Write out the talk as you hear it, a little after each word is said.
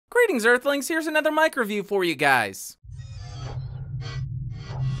Greetings, Earthlings. Here's another mic review for you guys.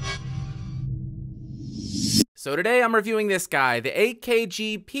 So today I'm reviewing this guy, the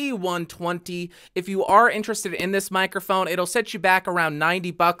AKG P120. If you are interested in this microphone, it'll set you back around 90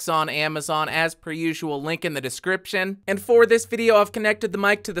 bucks on Amazon as per usual, link in the description. And for this video, I've connected the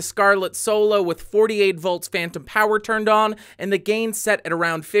mic to the Scarlett Solo with 48 volts phantom power turned on and the gain set at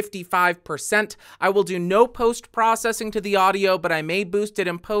around 55%. I will do no post-processing to the audio, but I may boost it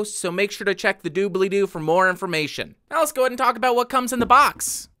in post, so make sure to check the doobly-doo for more information. Now let's go ahead and talk about what comes in the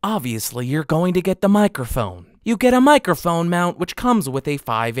box. Obviously, you're going to get the microphone. You get a microphone mount which comes with a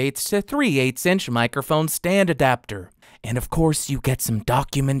 5/8 to 3/8 inch microphone stand adapter. And of course, you get some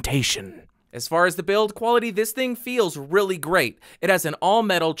documentation. As far as the build quality, this thing feels really great. It has an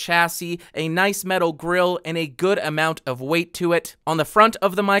all-metal chassis, a nice metal grill, and a good amount of weight to it. On the front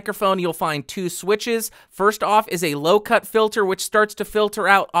of the microphone, you'll find two switches. First off is a low-cut filter, which starts to filter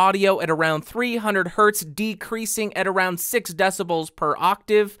out audio at around 300 hertz, decreasing at around 6 decibels per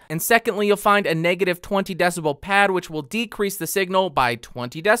octave. And secondly, you'll find a negative 20 decibel pad, which will decrease the signal by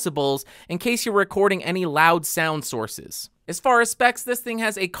 20 decibels in case you're recording any loud sound sources. As far as specs, this thing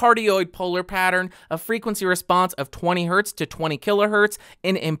has a cardioid polar pattern, a frequency response of 20 Hz to 20 kHz,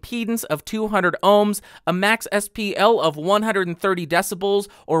 an impedance of 200 ohms, a max SPL of 130 decibels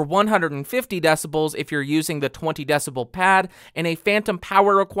or 150 decibels if you're using the 20 decibel pad, and a phantom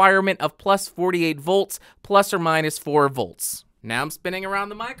power requirement of plus 48 volts, plus or minus 4 volts. Now I'm spinning around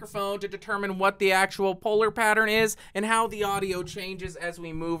the microphone to determine what the actual polar pattern is and how the audio changes as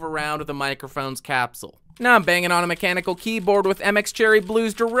we move around the microphone's capsule. Now I'm banging on a mechanical keyboard with MX Cherry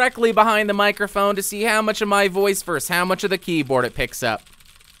Blues directly behind the microphone to see how much of my voice versus how much of the keyboard it picks up.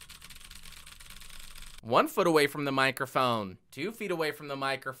 1 foot away from the microphone, 2 feet away from the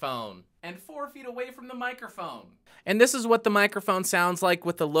microphone, and 4 feet away from the microphone. And this is what the microphone sounds like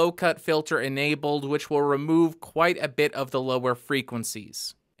with the low-cut filter enabled, which will remove quite a bit of the lower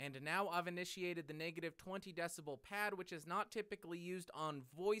frequencies. And now I've initiated the negative 20 decibel pad, which is not typically used on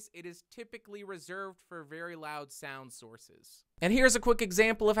voice. It is typically reserved for very loud sound sources. And here's a quick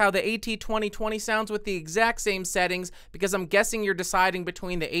example of how the AT2020 sounds with the exact same settings, because I'm guessing you're deciding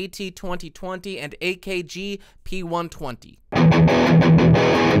between the AT2020 and AKG P120.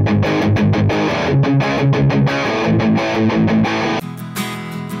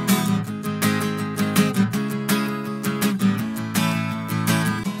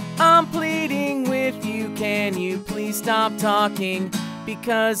 I'm pleading with you, can you please stop talking,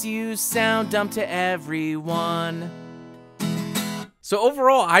 because you sound dumb to everyone. So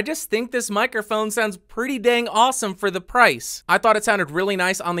overall, I just think this microphone sounds pretty dang awesome for the price. I thought it sounded really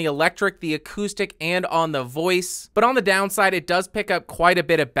nice on the electric, the acoustic, and on the voice. But on the downside, it does pick up quite a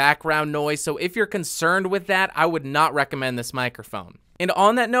bit of background noise, so if you're concerned with that, I would not recommend this microphone. And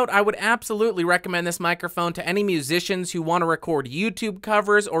on that note, I would absolutely recommend this microphone to any musicians who want to record YouTube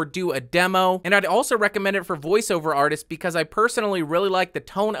covers or do a demo. And I'd also recommend it for voiceover artists because I personally really like the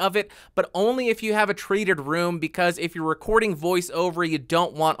tone of it, but only if you have a treated room, because if you're recording voiceover, you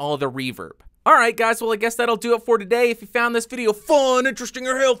don't want all the reverb. Alright guys, well I guess that'll do it for today. If you found this video fun, interesting,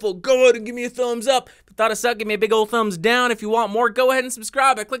 or helpful, go ahead and give me a thumbs up. If you thought it sucked, give me a big old thumbs down. If you want more, go ahead and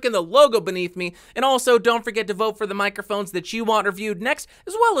subscribe by clicking the logo beneath me. And also, don't forget to vote for the microphones that you want reviewed next,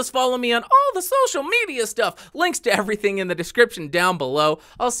 as well as follow me on all the social media stuff. Links to everything in the description down below.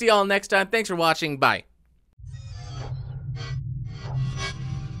 I'll see y'all next time. Thanks for watching. Bye.